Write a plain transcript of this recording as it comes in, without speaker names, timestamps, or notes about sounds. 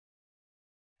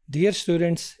Dear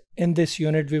students, in this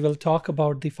unit we will talk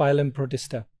about the phylum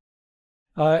Protista.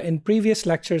 In previous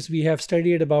lectures we have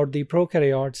studied about the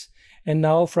prokaryotes, and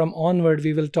now from onward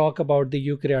we will talk about the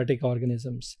eukaryotic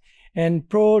organisms. And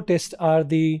Protists are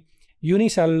the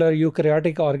unicellular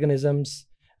eukaryotic organisms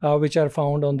which are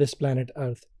found on this planet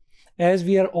Earth. As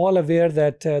we are all aware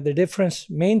that the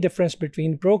main difference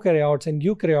between prokaryotes and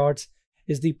eukaryotes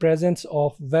is the presence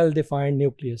of well-defined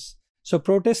nucleus. So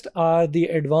Protists are the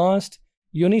advanced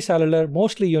unicellular,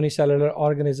 mostly unicellular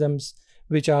organisms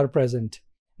which are present.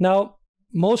 Now,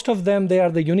 most of them, they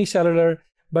are the unicellular,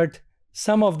 but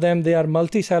some of them, they are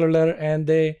multicellular and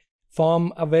they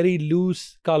form a very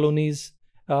loose colonies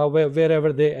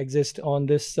wherever they exist on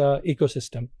this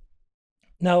ecosystem.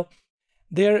 Now,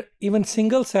 they're even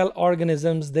single cell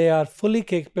organisms. They are fully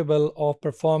capable of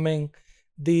performing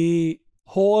the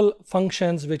whole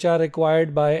functions which are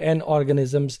required by an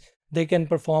organisms. They can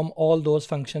perform all those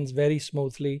functions very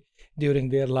smoothly during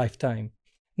their lifetime.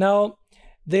 Now,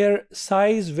 their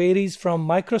size varies from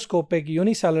microscopic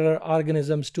unicellular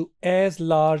organisms to as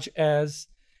large as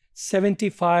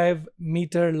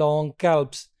 75-meter long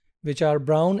kelps, which are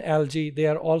brown algae. They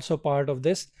are also part of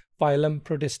this phylum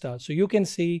Protista. So you can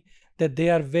see that they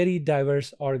are very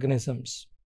diverse organisms.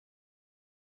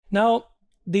 Now,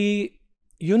 the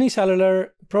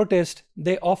unicellular protists,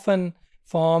 they often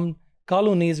form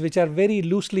colonies which are very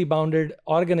loosely bounded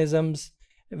organisms,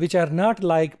 which are not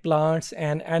like plants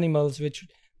and animals, which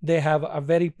they have a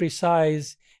very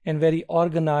precise and very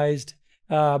organized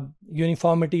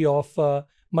uniformity of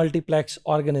multiplex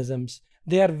organisms.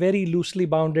 They are very loosely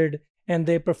bounded and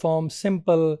they perform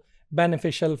simple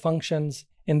beneficial functions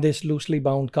in these loosely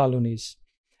bound colonies.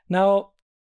 Now,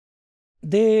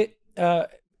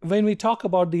 when we talk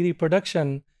about the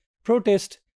reproduction,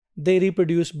 protists, they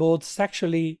reproduce both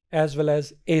sexually as well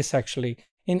as asexually.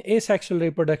 In asexual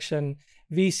reproduction,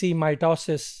 we see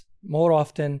mitosis more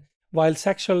often, while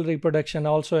sexual reproduction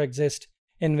also exists,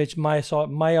 in which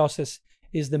meiosis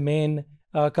is the main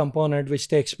component which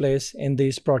takes place in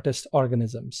these protist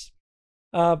organisms.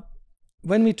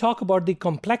 When we talk about the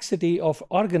complexity of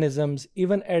organisms,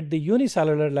 even at the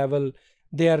unicellular level,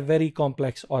 they are very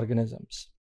complex organisms.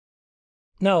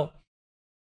 Now,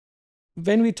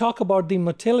 when we talk about the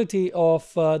motility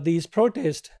of these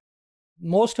protists,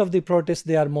 most of the protists,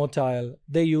 they are motile.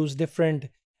 They use different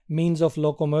means of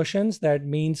locomotions. That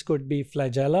means could be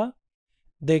flagella.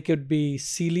 They could be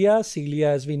cilia. Cilia,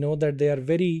 as we know, that they are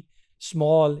very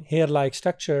small hair-like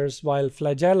structures, while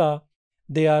flagella,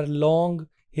 they are long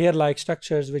hair-like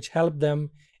structures which help them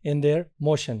in their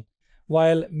motion.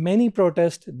 While many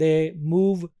protists, they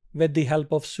move with the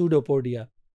help of pseudopodia.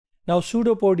 Now,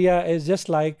 pseudopodia is just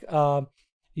like,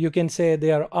 you can say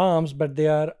they are arms, but they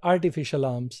are artificial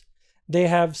arms. They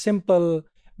have simple,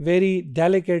 very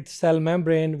delicate cell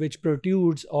membrane which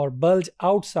protrudes or bulge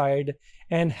outside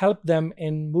and help them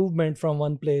in movement from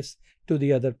one place to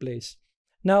the other place.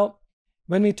 Now,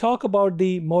 when we talk about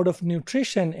the mode of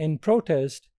nutrition in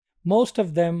protists, most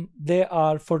of them, they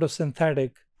are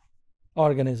photosynthetic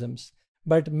organisms,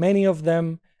 but many of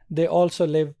them, they also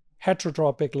live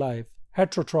heterotrophic life.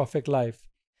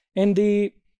 In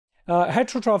the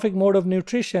heterotrophic mode of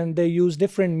nutrition, they use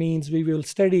different means. We will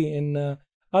study in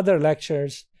other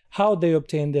lectures how they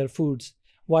obtain their foods,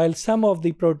 while some of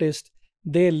the protists,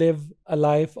 they live a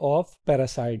life of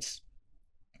parasites.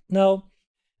 Now,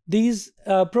 these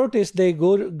protists, they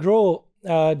grow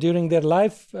during their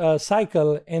life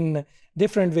cycle in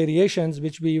different variations,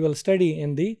 which we will study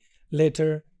in the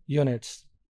later units.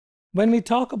 When we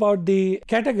talk about the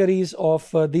categories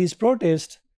of these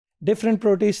protists, different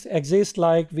protists exist.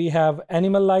 Like we have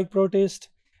animal-like protists,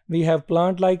 we have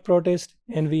plant-like protists,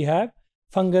 and we have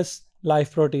fungus-like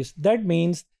protists. That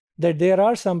means that there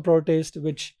are some protists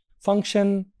which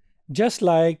function just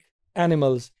like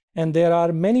animals, and there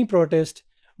are many protists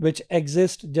which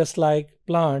exist just like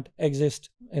plant exist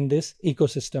in this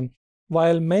ecosystem.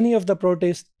 While many of the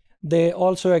protists, they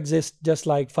also exist just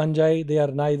like fungi. They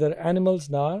are neither animals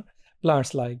nor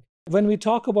plants-like. When we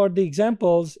talk about the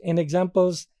examples, in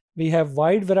examples, we have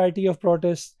wide variety of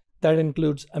protists that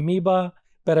includes amoeba,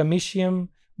 paramecium,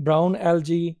 brown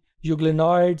algae,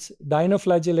 euglenoids,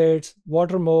 dinoflagellates,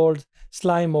 water molds,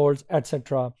 slime molds,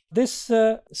 etc. This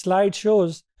slide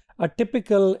shows a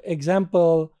typical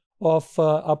example of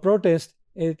a protist.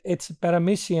 It's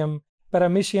paramecium.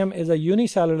 Paramecium is a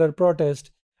unicellular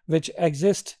protist which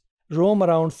roam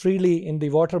around freely in the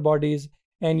water bodies,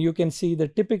 and you can see the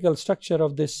typical structure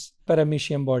of this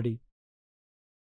paramecium body.